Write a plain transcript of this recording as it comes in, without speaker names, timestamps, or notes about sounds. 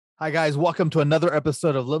Hi, guys. Welcome to another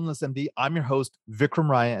episode of Limitless MD. I'm your host,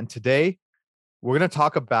 Vikram Raya, and today we're going to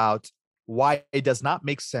talk about why it does not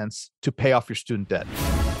make sense to pay off your student debt.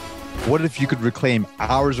 What if you could reclaim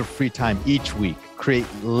hours of free time each week, create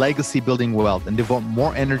legacy building wealth, and devote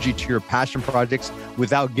more energy to your passion projects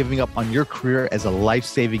without giving up on your career as a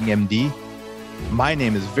life-saving MD? My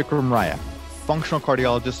name is Vikram Raya, functional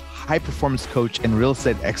cardiologist, high-performance coach, and real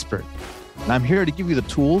estate expert. And I'm here to give you the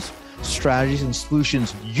tools, strategies, and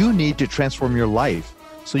solutions you need to transform your life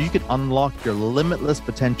so you can unlock your limitless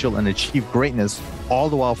potential and achieve greatness, all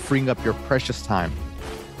the while freeing up your precious time.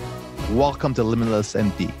 Welcome to Limitless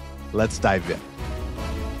MD. Let's dive in.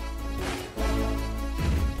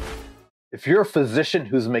 If you're a physician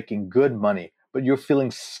who's making good money, but you're feeling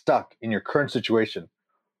stuck in your current situation,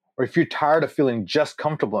 or if you're tired of feeling just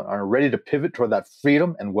comfortable and are ready to pivot toward that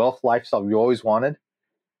freedom and wealth lifestyle you always wanted,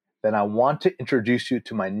 then I want to introduce you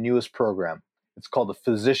to my newest program. It's called the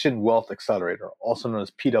Physician Wealth Accelerator, also known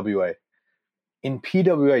as PWA. In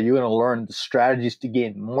PWA, you're going to learn the strategies to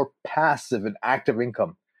gain more passive and active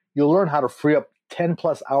income. You'll learn how to free up 10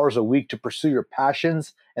 plus hours a week to pursue your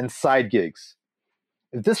passions and side gigs.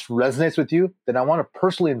 If this resonates with you, then I want to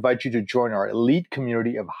personally invite you to join our elite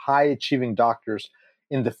community of high-achieving doctors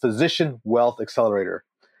in the Physician Wealth Accelerator.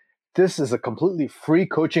 This is a completely free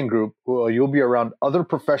coaching group where you'll be around other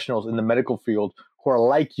professionals in the medical field who are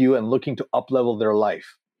like you and looking to up-level their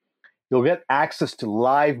life. You'll get access to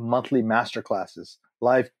live monthly masterclasses,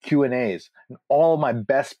 live Q&As, and all of my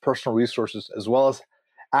best personal resources, as well as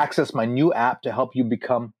access my new app to help you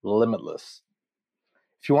become limitless.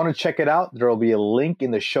 If you want to check it out, there will be a link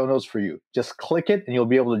in the show notes for you. Just click it and you'll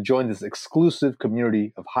be able to join this exclusive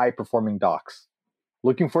community of high-performing docs.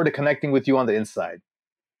 Looking forward to connecting with you on the inside.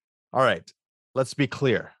 All right, let's be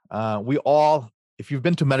clear. If you've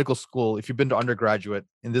been to medical school, if you've been to undergraduate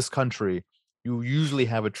in this country, you usually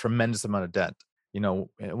have a tremendous amount of debt. You know,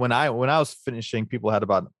 when I was finishing, people had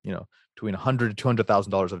about, between $100,000 to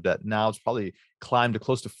 $200,000 of debt. Now it's probably climbed to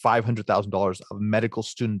close to $500,000 of medical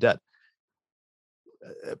student debt.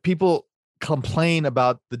 People complain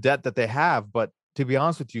about the debt that they have, but to be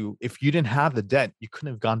honest with you, if you didn't have the debt, you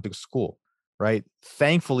couldn't have gone to school, right?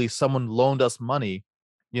 Thankfully, someone loaned us money,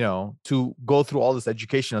 to go through all this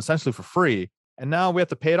education essentially for free. And now we have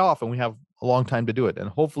to pay it off, and we have a long time to do it. And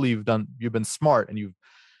hopefully you've been smart and you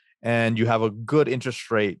have a good interest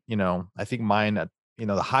rate. I think mine at,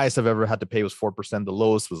 the highest I've ever had to pay was 4%. The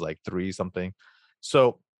lowest was like 3 something.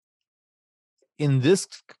 So in this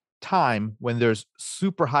time when there's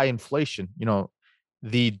super high inflation,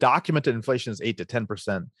 the documented inflation is 8 to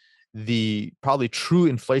 10%. The probably true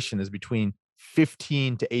inflation is between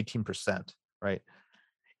 15 to 18%, right?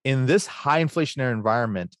 In this high inflationary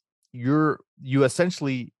environment, you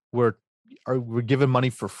essentially were given money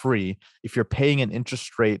for free if you're paying an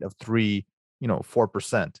interest rate of 4%.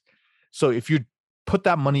 So if you put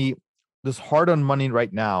that money, this hard-earned money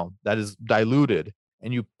right now that is diluted,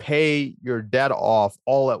 and you pay your debt off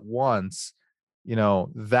all at once,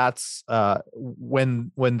 that's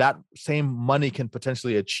when that same money can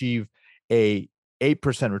potentially achieve a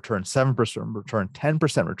 8% return, 7% return,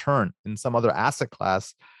 10% return in some other asset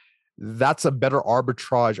class. That's a better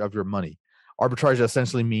arbitrage of your money. Arbitrage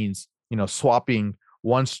essentially means, swapping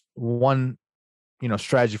one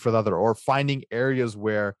strategy for the other, or finding areas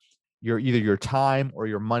where either your time or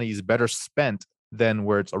your money is better spent than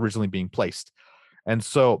where it's originally being placed. And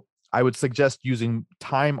so I would suggest using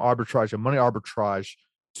time arbitrage and money arbitrage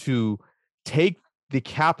to take the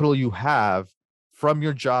capital you have from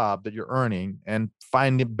your job that you're earning and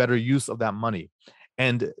find a better use of that money,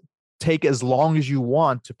 and take as long as you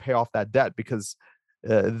want to pay off that debt, because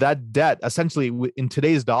that debt, essentially in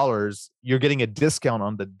today's dollars, you're getting a discount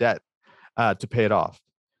on the debt to pay it off.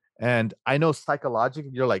 And I know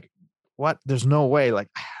psychologically you're like, what? There's no way. Like,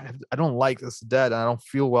 I don't like this debt and I don't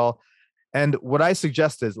feel well. And what I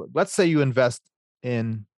suggest is, let's say you invest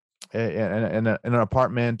in an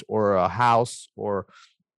apartment or a house or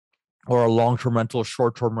a long-term rental,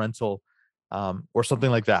 short-term rental, or something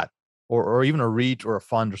like that, or even a REIT or a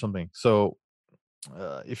fund or something. So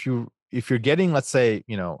if you're getting, let's say,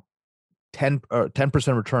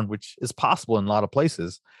 10% return, which is possible in a lot of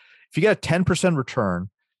places, if you get a 10% return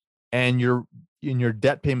and your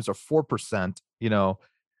debt payments are 4%,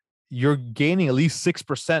 you're gaining at least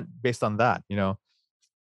 6% based on that,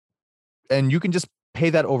 and you can just pay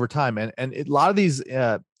that over time. And a lot of these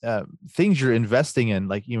things you're investing in,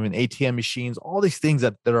 like even ATM machines, all these things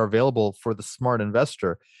that are available for the smart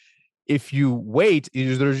investor, if you wait,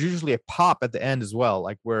 there's usually a pop at the end as well,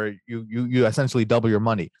 like where you essentially double your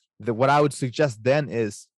money. What I would suggest then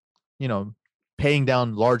is, paying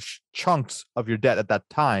down large chunks of your debt at that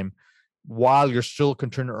time, while you're still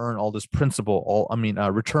continuing to earn all this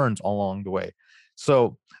returns along the way.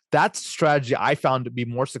 So that strategy I found to be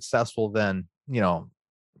more successful than,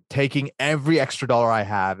 taking every extra dollar I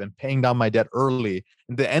have and paying down my debt early.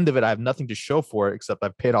 And at the end of it, I have nothing to show for it except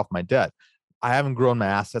I've paid off my debt. I haven't grown my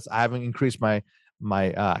assets. I haven't increased my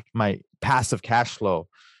passive cash flow,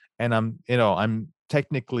 and I'm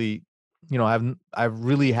technically, I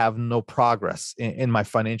really have no progress in my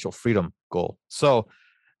financial freedom goal. So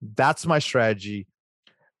that's my strategy.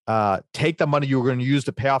 Take the money you're going to use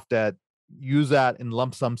to pay off debt, use that in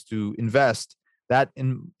lump sums to invest. That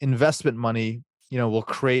investment money, will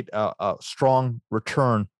create a strong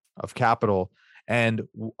return of capital. And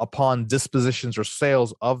upon dispositions or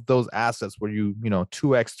sales of those assets where 2x,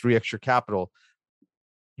 3x your capital,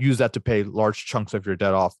 use that to pay large chunks of your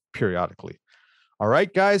debt off periodically. All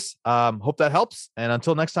right, guys. Hope that helps. And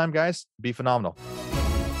until next time, guys, be phenomenal.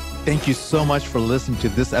 Thank you so much for listening to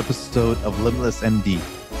this episode of Limitless MD.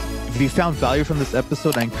 If you found value from this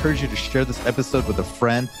episode, I encourage you to share this episode with a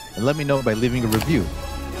friend and let me know by leaving a review.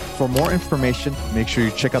 For more information, make sure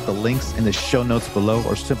you check out the links in the show notes below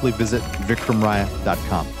or simply visit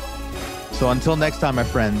vikramraya.com. So until next time, my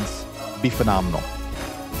friends, be phenomenal.